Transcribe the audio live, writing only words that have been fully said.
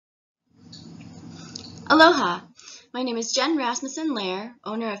Aloha! My name is Jen Rasmussen-Lair,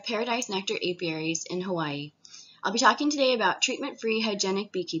 owner of Paradise Nectar Apiaries in Hawaii. I'll be talking today about treatment-free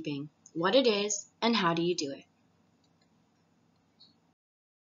hygienic beekeeping, what it is, and how do you do it.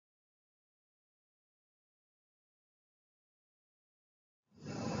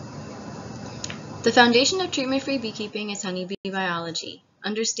 The foundation of treatment-free beekeeping is honeybee biology.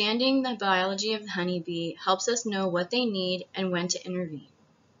 Understanding the biology of the honeybee helps us know what they need and when to intervene.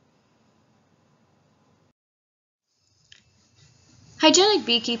 Hygienic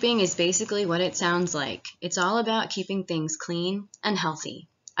beekeeping is basically what it sounds like. It's all about keeping things clean and healthy.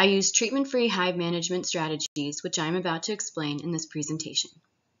 I use treatment-free hive management strategies, which I'm about to explain in this presentation.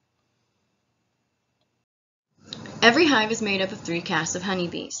 Every hive is made up of 3 castes of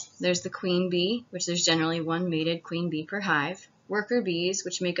honeybees. There's the queen bee, which there's generally 1 mated queen bee per hive, worker bees,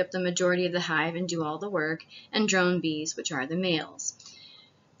 which make up the majority of the hive and do all the work, and drone bees, which are the males.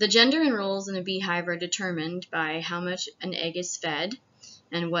 The gender and roles in a beehive are determined by how much an egg is fed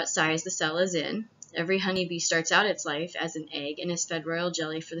and what size the cell is in. Every honeybee starts out its life as an egg and is fed royal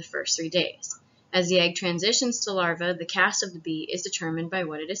jelly for the first 3 days. As the egg transitions to larva, the caste of the bee is determined by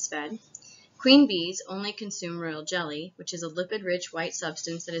what it is fed. Queen bees only consume royal jelly, which is a lipid-rich white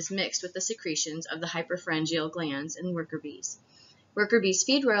substance that is mixed with the secretions of the hyperpharyngeal glands in worker bees. Worker bees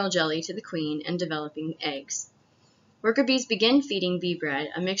feed royal jelly to the queen and developing eggs. Worker bees begin feeding bee bread,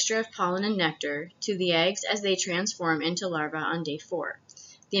 a mixture of pollen and nectar, to the eggs as they transform into larvae on day 4.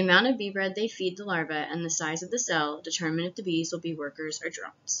 The amount of bee bread they feed the larvae and the size of the cell determine if the bees will be workers or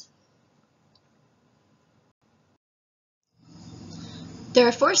drones. There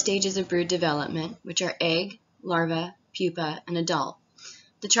are 4 stages of brood development, which are egg, larva, pupa, and adult.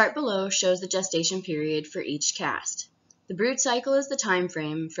 The chart below shows the gestation period for each caste. The brood cycle is the time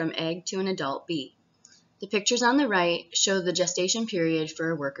frame from egg to an adult bee. The pictures on the right show the gestation period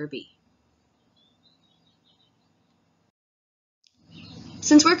for a worker bee.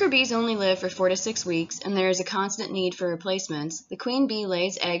 Since worker bees only live for 4 to 6 weeks and there is a constant need for replacements, the queen bee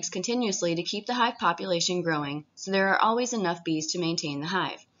lays eggs continuously to keep the hive population growing, so there are always enough bees to maintain the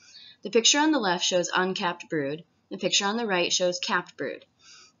hive. The picture on the left shows uncapped brood. The picture on the right shows capped brood.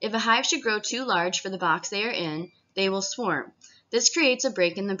 If a hive should grow too large for the box they are in, they will swarm. This creates a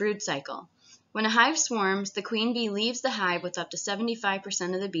break in the brood cycle. When a hive swarms, the queen bee leaves the hive with up to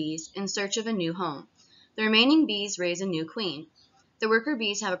 75% of the bees in search of a new home. The remaining bees raise a new queen. The worker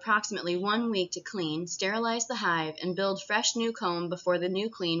bees have approximately 1 week to clean, sterilize the hive, and build fresh new comb before the new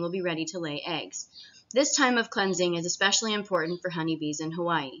queen will be ready to lay eggs. This time of cleansing is especially important for honeybees in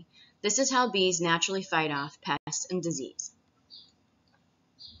Hawaii. This is how bees naturally fight off pests and disease.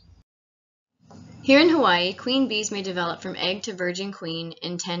 Here in Hawaii, queen bees may develop from egg to virgin queen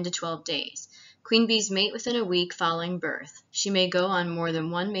in 10 to 12 days. Queen bees mate within a week following birth. She may go on more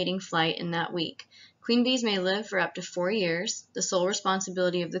than 1 mating flight in that week. Queen bees may live for up to 4 years. The sole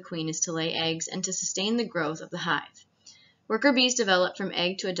responsibility of the queen is to lay eggs and to sustain the growth of the hive. Worker bees develop from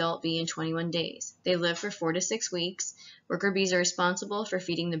egg to adult bee in 21 days. They live for 4 to 6 weeks. Worker bees are responsible for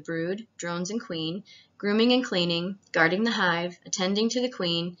feeding the brood, drones, and queen, grooming and cleaning, guarding the hive, attending to the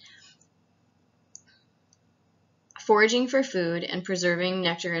queen, foraging for food, and preserving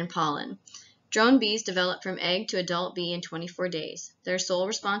nectar and pollen. Drone bees develop from egg to adult bee in 24 days. Their sole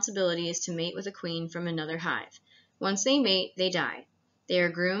responsibility is to mate with a queen from another hive. Once they mate, they die. They are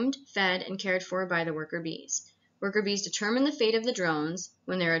groomed, fed, and cared for by the worker bees. Worker bees determine the fate of the drones.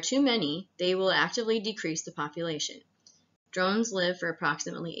 When there are too many, they will actively decrease the population. Drones live for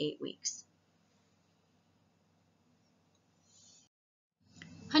approximately 8 weeks.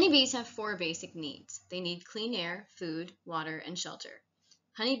 Honeybees have 4 basic needs. They need clean air, food, water, and shelter.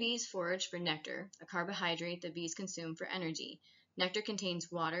 Honeybees forage for nectar, a carbohydrate that bees consume for energy. Nectar contains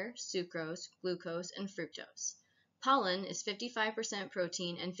water, sucrose, glucose, and fructose. Pollen is 55%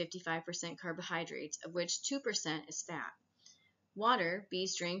 protein and 55% carbohydrates, of which 2% is fat. Water,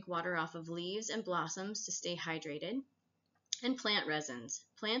 bees drink water off of leaves and blossoms to stay hydrated. And plant resins.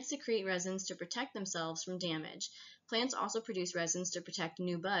 Plants secrete resins to protect themselves from damage. Plants also produce resins to protect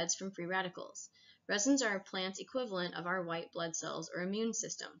new buds from free radicals. Resins are a plant's equivalent of our white blood cells or immune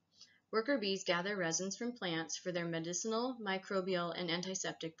system. Worker bees gather resins from plants for their medicinal, microbial, and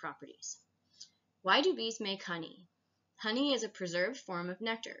antiseptic properties. Why do bees make honey? Honey is a preserved form of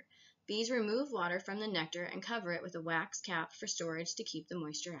nectar. Bees remove water from the nectar and cover it with a wax cap for storage to keep the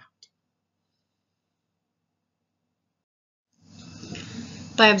moisture out.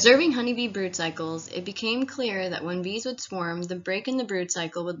 By observing honeybee brood cycles, it became clear that when bees would swarm, the break in the brood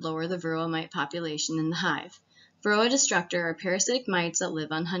cycle would lower the varroa mite population in the hive. Varroa destructor are parasitic mites that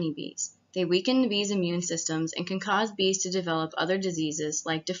live on honeybees. They weaken the bees' immune systems and can cause bees to develop other diseases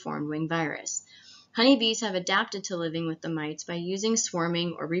like deformed wing virus. Honeybees have adapted to living with the mites by using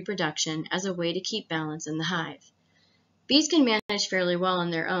swarming or reproduction as a way to keep balance in the hive. Bees can manage fairly well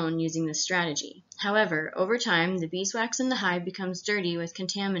on their own using this strategy. However, over time, the beeswax in the hive becomes dirty with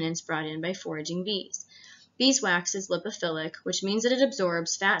contaminants brought in by foraging bees. Beeswax is lipophilic, which means that it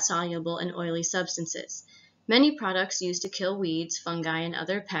absorbs fat-soluble and oily substances. Many products used to kill weeds, fungi, and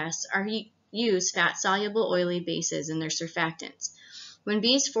other pests use fat-soluble oily bases in their surfactants. When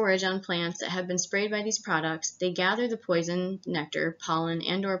bees forage on plants that have been sprayed by these products, they gather the poison, nectar, pollen,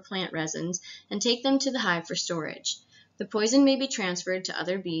 and/or plant resins and take them to the hive for storage. The poison may be transferred to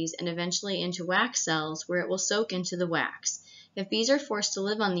other bees and eventually into wax cells where it will soak into the wax. If bees are forced to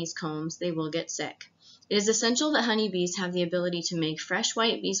live on these combs, they will get sick. It is essential that honeybees have the ability to make fresh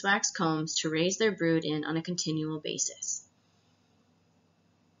white beeswax combs to raise their brood in on a continual basis.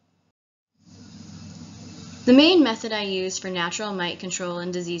 The main method I use for natural mite control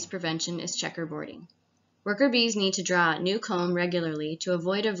and disease prevention is checkerboarding. Worker bees need to draw out new comb regularly to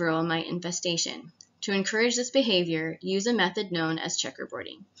avoid a varroa mite infestation. To encourage this behavior, use a method known as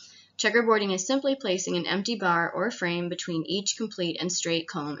checkerboarding. Checkerboarding is simply placing an empty bar or frame between each complete and straight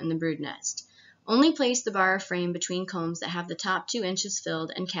comb in the brood nest. Only place the bar or frame between combs that have the top 2 inches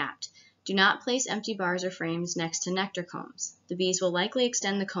filled and capped. Do not place empty bars or frames next to nectar combs. The bees will likely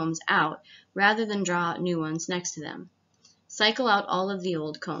extend the combs out rather than draw out new ones next to them. Cycle out all of the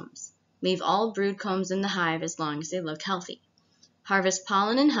old combs. Leave all brood combs in the hive as long as they look healthy. Harvest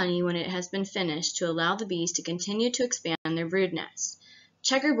pollen and honey when it has been finished to allow the bees to continue to expand their brood nest.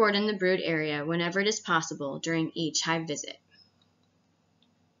 Checkerboard in the brood area whenever it is possible during each hive visit.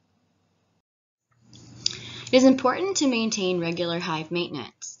 It is important to maintain regular hive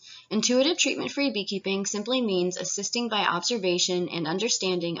maintenance. Intuitive treatment-free beekeeping simply means assisting by observation and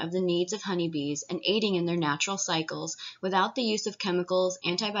understanding of the needs of honeybees and aiding in their natural cycles without the use of chemicals,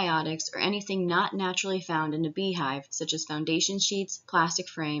 antibiotics, or anything not naturally found in a beehive, such as foundation sheets, plastic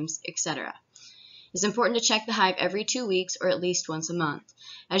frames, etc. It's important to check the hive every 2 weeks or at least once a month.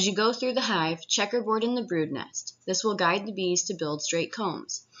 As you go through the hive, checkerboard in the brood nest. This will guide the bees to build straight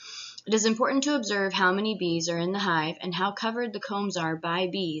combs. It is important to observe how many bees are in the hive and how covered the combs are by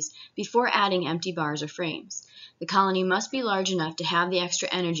bees before adding empty bars or frames. The colony must be large enough to have the extra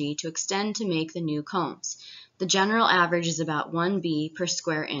energy to extend to make the new combs. The general average is about 1 bee per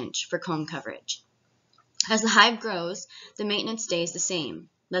square inch for comb coverage. As the hive grows, the maintenance stays the same.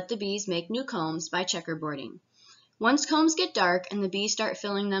 Let the bees make new combs by checkerboarding. Once combs get dark and the bees start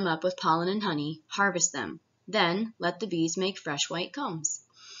filling them up with pollen and honey, harvest them. Then, let the bees make fresh white combs.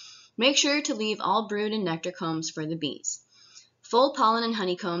 Make sure to leave all brood and nectar combs for the bees. Full pollen and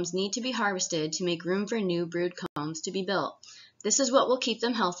honeycombs need to be harvested to make room for new brood combs to be built. This is what will keep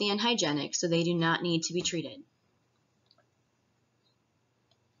them healthy and hygienic so they do not need to be treated.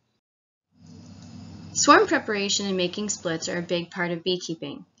 Swarm preparation and making splits are a big part of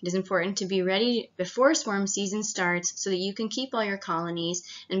beekeeping. It is important to be ready before swarm season starts so that you can keep all your colonies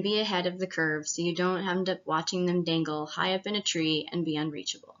and be ahead of the curve so you don't end up watching them dangle high up in a tree and be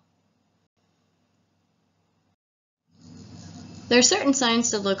unreachable. There are certain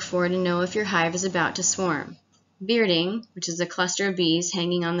signs to look for to know if your hive is about to swarm. Bearding, which is a cluster of bees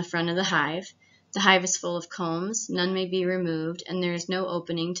hanging on the front of the hive. The hive is full of combs, none may be removed, and there is no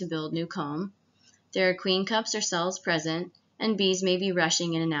opening to build new comb. There are queen cups or cells present, and bees may be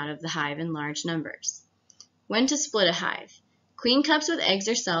rushing in and out of the hive in large numbers. When to split a hive. Queen cups with eggs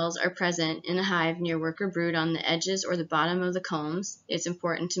or cells are present in a hive near worker brood on the edges or the bottom of the combs. It's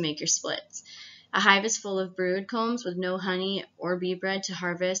important to make your splits. A hive is full of brood combs with no honey or bee bread to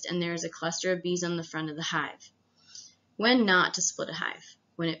harvest, and there is a cluster of bees on the front of the hive. When not to split a hive.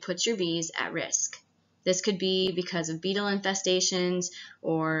 When it puts your bees at risk. This could be because of beetle infestations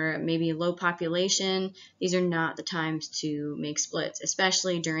or maybe low population. These are not the times to make splits,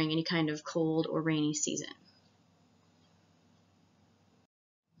 especially during any kind of cold or rainy season.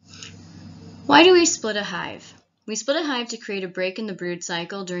 Why do we split a hive? We split a hive to create a break in the brood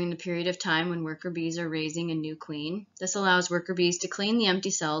cycle during the period of time when worker bees are raising a new queen. This allows worker bees to clean the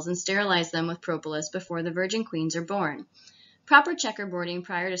empty cells and sterilize them with propolis before the virgin queens are born. Proper checkerboarding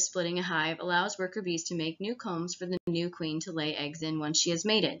prior to splitting a hive allows worker bees to make new combs for the new queen to lay eggs in once she has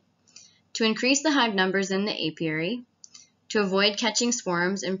mated. To increase the hive numbers in the apiary. To avoid catching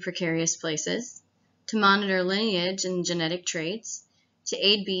swarms in precarious places. To monitor lineage and genetic traits. To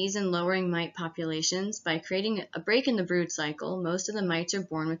aid bees in lowering mite populations by creating a break in the brood cycle. Most of the mites are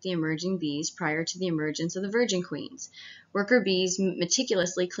born with the emerging bees prior to the emergence of the virgin queens. Worker bees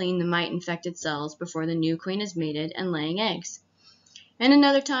meticulously clean the mite-infected cells before the new queen is mated and laying eggs. And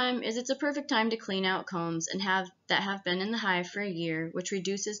another time is it's a perfect time to clean out combs that have been in the hive for a year, which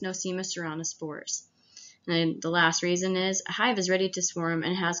reduces Nosema cerana spores. And the last reason is a hive is ready to swarm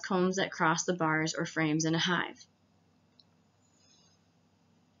and has combs that cross the bars or frames in a hive.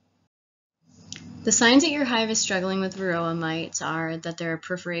 The signs that your hive is struggling with varroa mites are that there are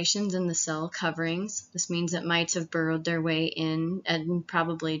perforations in the cell coverings. This means that mites have burrowed their way in, and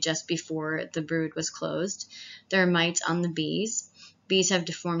probably just before the brood was closed. There are mites on the bees. Bees have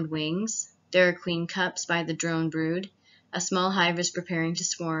deformed wings. There are queen cups by the drone brood. A small hive is preparing to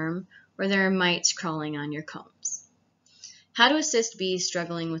swarm, or there are mites crawling on your combs. How to assist bees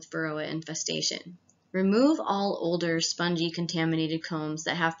struggling with varroa infestation. Remove all older, spongy, contaminated combs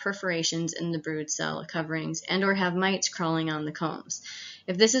that have perforations in the brood cell coverings and or have mites crawling on the combs.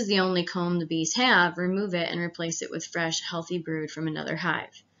 If this is the only comb the bees have, remove it and replace it with fresh, healthy brood from another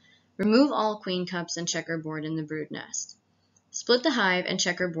hive. Remove all queen cups and checkerboard in the brood nest. Split the hive and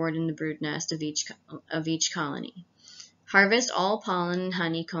checkerboard in the brood nest of each colony. Harvest all pollen and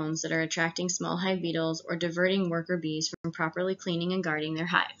honey combs that are attracting small hive beetles or diverting worker bees from properly cleaning and guarding their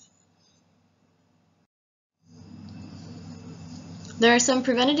hive. There are some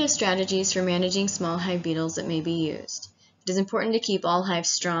preventative strategies for managing small hive beetles that may be used. It is important to keep all hives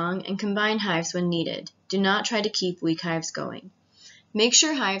strong and combine hives when needed. Do not try to keep weak hives going. Make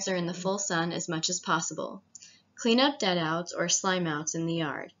sure hives are in the full sun as much as possible. Clean up dead outs or slime outs in the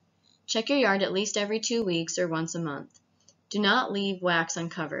yard. Check your yard at least every 2 weeks or once a month. Do not leave wax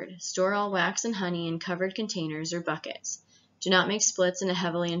uncovered. Store all wax and honey in covered containers or buckets. Do not make splits in a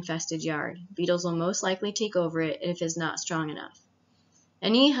heavily infested yard. Beetles will most likely take over it if it is not strong enough.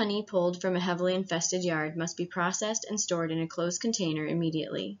 Any honey pulled from a heavily infested yard must be processed and stored in a closed container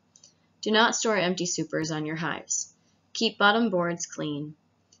immediately. Do not store empty supers on your hives. Keep bottom boards clean.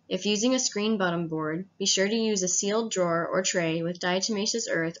 If using a screen bottom board, be sure to use a sealed drawer or tray with diatomaceous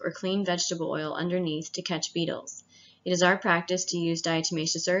earth or clean vegetable oil underneath to catch beetles. It is our practice to use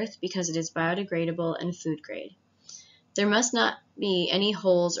diatomaceous earth because it is biodegradable and food grade. There must not be any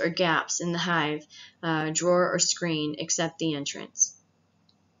holes or gaps in the hive drawer or screen except the entrance.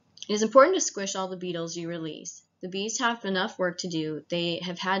 It is important to squish all the beetles you release. The bees have enough work to do. They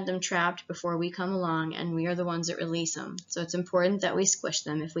have had them trapped before we come along, and we are the ones that release them. So it's important that we squish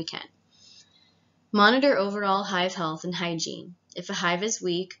them if we can. Monitor overall hive health and hygiene. If a hive is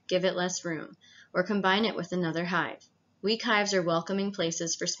weak, give it less room, or combine it with another hive. Weak hives are welcoming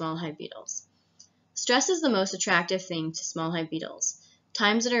places for small hive beetles. Stress is the most attractive thing to small hive beetles.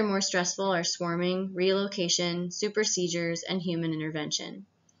 Times that are more stressful are swarming, relocation, super seizures, and human intervention.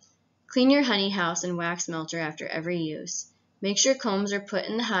 Clean your honey house and wax melter after every use. Make sure combs are put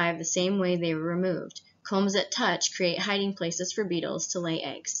in the hive the same way they were removed. Combs that touch create hiding places for beetles to lay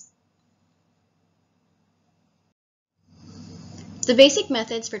eggs. The basic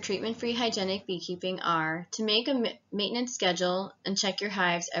methods for treatment-free hygienic beekeeping are to make a maintenance schedule and check your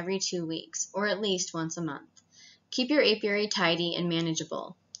hives every 2 weeks, or at least once a month. Keep your apiary tidy and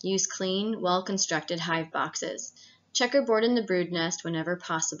manageable. Use clean, well-constructed hive boxes. Checkerboard in the brood nest whenever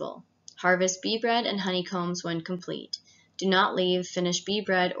possible. Harvest bee bread and honeycombs when complete. Do not leave finished bee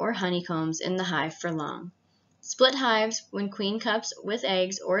bread or honeycombs in the hive for long. Split hives when queen cups with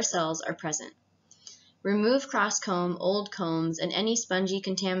eggs or cells are present. Remove cross-comb, old combs, and any spongy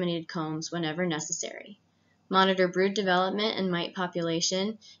contaminated combs whenever necessary. Monitor brood development and mite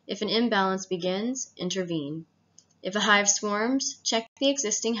population. If an imbalance begins, intervene. If a hive swarms, check the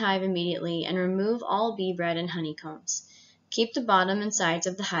existing hive immediately and remove all bee bread and honeycombs. Keep the bottom and sides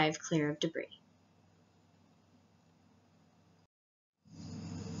of the hive clear of debris.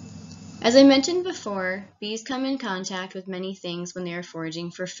 As I mentioned before, bees come in contact with many things when they are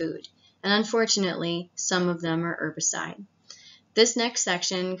foraging for food, and unfortunately, some of them are herbicide. This next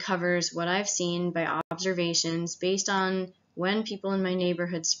section covers what I've seen by observations based on when people in my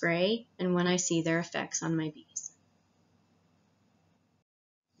neighborhood spray and when I see their effects on my bees.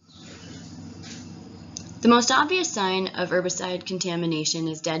 The most obvious sign of herbicide contamination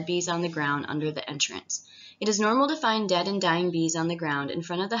is dead bees on the ground under the entrance. It is normal to find dead and dying bees on the ground in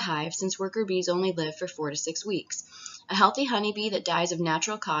front of the hive since worker bees only live for 4 to 6 weeks. A healthy honeybee that dies of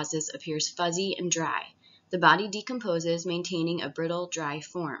natural causes appears fuzzy and dry. The body decomposes, maintaining a brittle, dry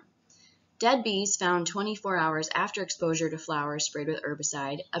form. Dead bees found 24 hours after exposure to flowers sprayed with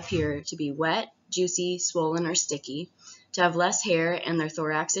herbicide appear to be wet, juicy, swollen, or sticky, to have less hair and their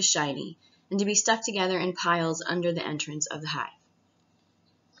thorax is shiny, and to be stuck together in piles under the entrance of the hive.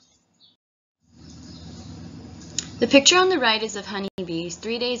 The picture on the right is of honeybees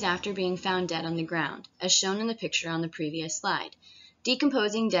 3 days after being found dead on the ground, as shown in the picture on the previous slide.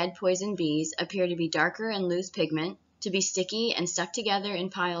 Decomposing dead poison bees appear to be darker and lose pigment, to be sticky and stuck together in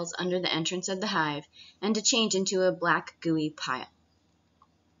piles under the entrance of the hive, and to change into a black gooey pile.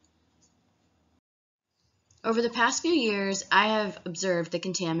 Over the past few years, I have observed the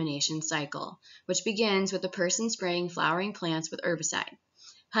contamination cycle, which begins with a person spraying flowering plants with herbicide.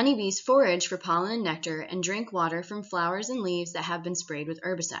 Honeybees forage for pollen and nectar and drink water from flowers and leaves that have been sprayed with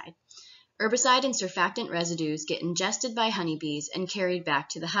herbicide. Herbicide and surfactant residues get ingested by honeybees and carried back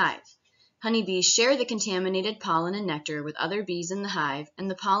to the hive. Honeybees share the contaminated pollen and nectar with other bees in the hive, and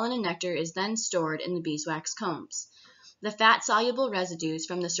the pollen and nectar is then stored in the beeswax combs. The fat-soluble residues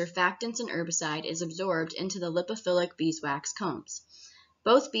from the surfactants and herbicide is absorbed into the lipophilic beeswax combs.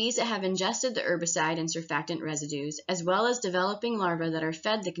 Both bees that have ingested the herbicide and surfactant residues, as well as developing larvae that are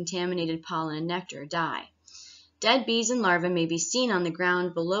fed the contaminated pollen and nectar, die. Dead bees and larvae may be seen on the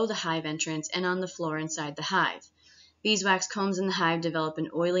ground below the hive entrance and on the floor inside the hive. Beeswax combs in the hive develop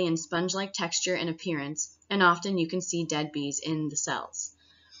an oily and sponge-like texture and appearance, and often you can see dead bees in the cells.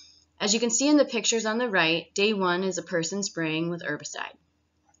 As you can see in the pictures on the right, day 1 is a person spraying with herbicide.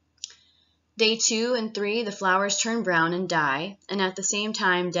 Day 2 and 3, the flowers turn brown and die, and at the same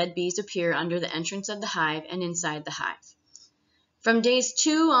time, dead bees appear under the entrance of the hive and inside the hive. From days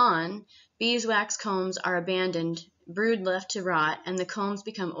 2 on, beeswax combs are abandoned, brood left to rot, and the combs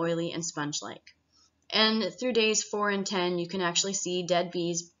become oily and sponge-like. And through days 4 and 10, you can actually see dead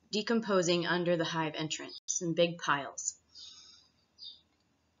bees decomposing under the hive entrance in big piles.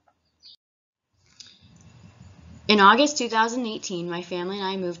 In August 2018, my family and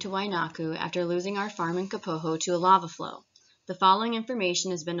I moved to Wainaku after losing our farm in Kapoho to a lava flow. The following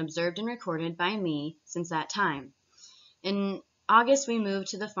information has been observed and recorded by me since that time. In August, we moved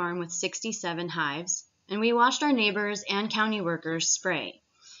to the farm with 67 hives, and we watched our neighbors and county workers spray.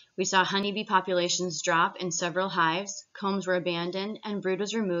 We saw honeybee populations drop in several hives, combs were abandoned, and brood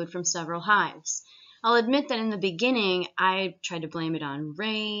was removed from several hives. I'll admit that in the beginning, I tried to blame it on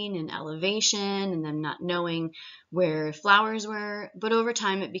rain and elevation and them not knowing where flowers were, but over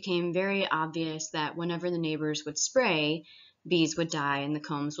time it became very obvious that whenever the neighbors would spray, bees would die and the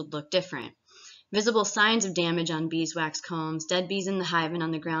combs would look different. Visible signs of damage on beeswax combs, dead bees in the hive and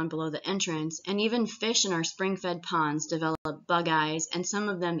on the ground below the entrance, and even fish in our spring-fed ponds develop bug eyes, and some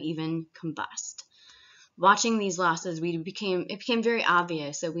of them even combust. Watching these losses, it became very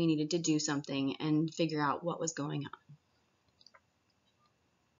obvious that we needed to do something and figure out what was going on.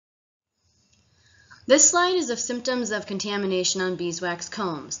 This slide is of symptoms of contamination on beeswax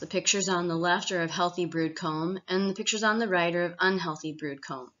combs. The pictures on the left are of healthy brood comb, and the pictures on the right are of unhealthy brood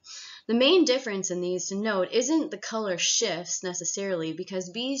comb. The main difference in these to note isn't the color shifts necessarily,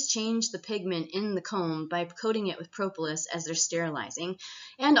 because bees change the pigment in the comb by coating it with propolis as they're sterilizing,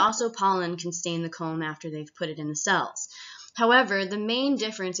 and also pollen can stain the comb after they've put it in the cells. However, the main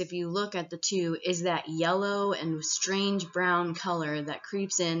difference if you look at the two is that yellow and strange brown color that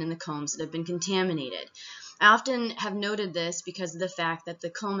creeps in the combs that have been contaminated. I often have noted this because of the fact that the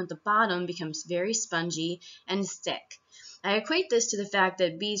comb at the bottom becomes very spongy and thick. I equate this to the fact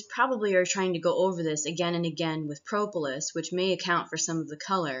that bees probably are trying to go over this again and again with propolis, which may account for some of the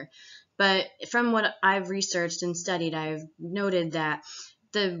color. But from what I've researched and studied, I've noted that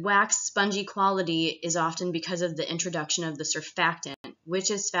the wax spongy quality is often because of the introduction of the surfactant,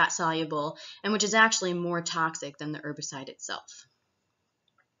 which is fat soluble and which is actually more toxic than the herbicide itself.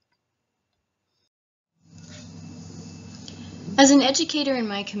 As an educator in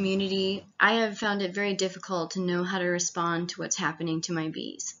my community, I have found it very difficult to know how to respond to what's happening to my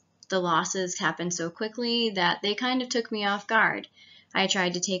bees. The losses happened so quickly that they kind of took me off guard. I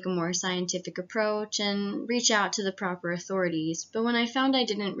tried to take a more scientific approach and reach out to the proper authorities, but when I found I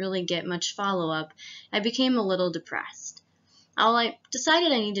didn't really get much follow-up, I became a little depressed. I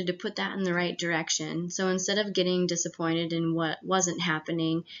decided I needed to put that in the right direction, so instead of getting disappointed in what wasn't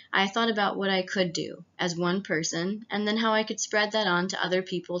happening, I thought about what I could do as one person, and then how I could spread that on to other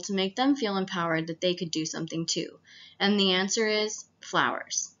people to make them feel empowered that they could do something too. And the answer is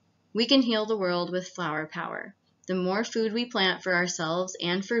flowers. We can heal the world with flower power. The more food we plant for ourselves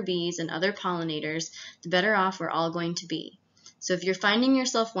and for bees and other pollinators, the better off we're all going to be. So if you're finding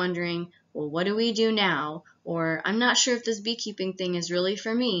yourself wondering, well, what do we do now? Or I'm not sure if this beekeeping thing is really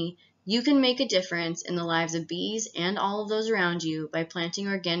for me, you can make a difference in the lives of bees and all of those around you by planting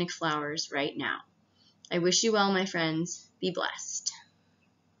organic flowers right now. I wish you well, my friends. Be blessed.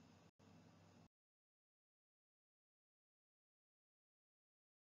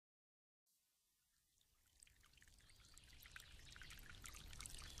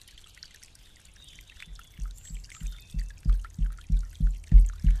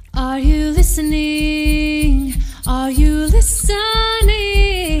 Are you listening? Are you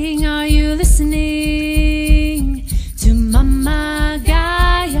listening? Are you listening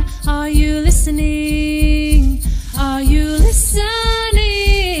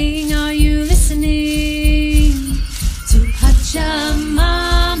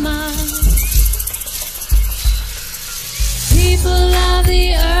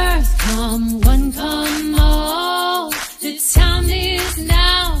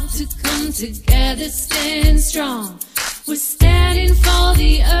together stand strong. We're standing for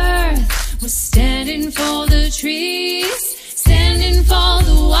the earth, we're standing for the trees, standing for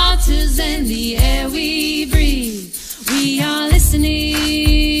the waters and the air we breathe. We are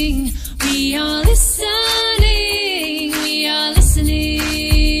listening, we are listening, we are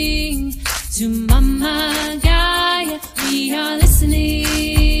listening to Mama Gaia. We are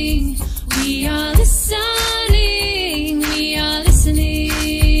listening, we are listening, we are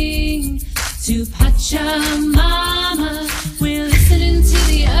listening to Pachamama. We're listening to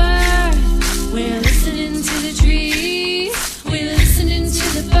the earth, we're listening to the trees, we're listening to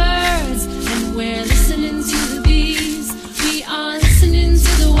the birds, and we're listening to the bees. We are listening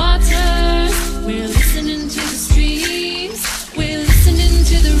to the waters, we're listening to the streams, we're listening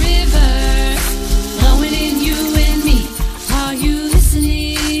to the rivers flowing in you and me. Are you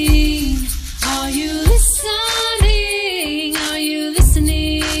listening? Are you listening? Are you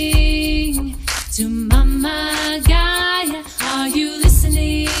listening to Mama Gaia? Are you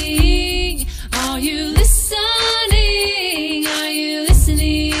listening? Are you listening? Are you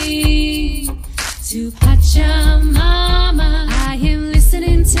listening to Pachamama? I am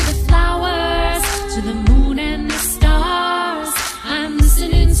listening to the flowers, to the moon and the stars. I'm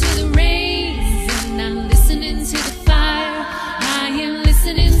listening to the rains and I'm listening to the fire. I am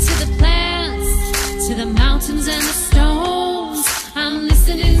listening to the plants, to the mountains and the stones. I'm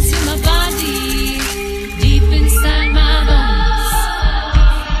listening to my body, deep inside my bones.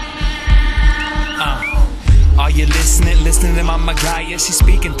 Are you listening? Listening to Mama Gaia. She's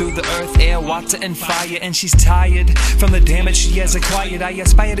speaking through the earth, air, water, and fire. And she's tired from the damage she has acquired. I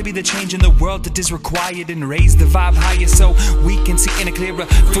aspire to be the change in the world that is required and raise the vibe higher so we can see in a clearer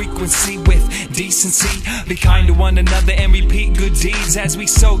frequency with decency. Be kind to one another and repeat good deeds as we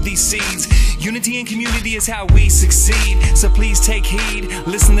sow these seeds. Unity and community is how we succeed. So please take heed.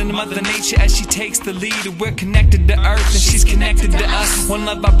 Listen to Mother Nature as she takes the lead. We're connected to earth and she's connected to us. One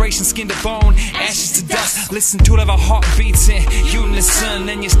love vibration, skin to bone, ashes to dust. Listen to it of our heartbeats in unison,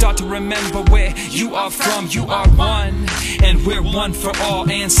 and you start to remember where you are from. You are one, and we're one for all.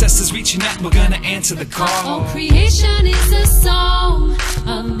 Ancestors reaching out, we're gonna answer the call. All creation is a song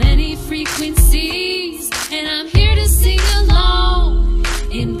of many frequencies, and I'm here to sing along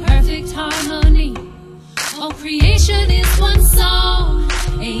in perfect harmony. All creation is one song,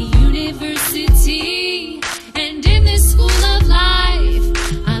 a university, and in this school of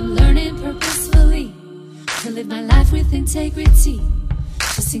life, I'm learning purposefully to live my life with integrity,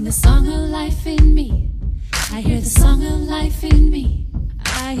 to sing the song of life in me. I hear the song of life in me.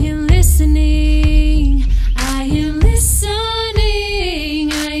 I am listening.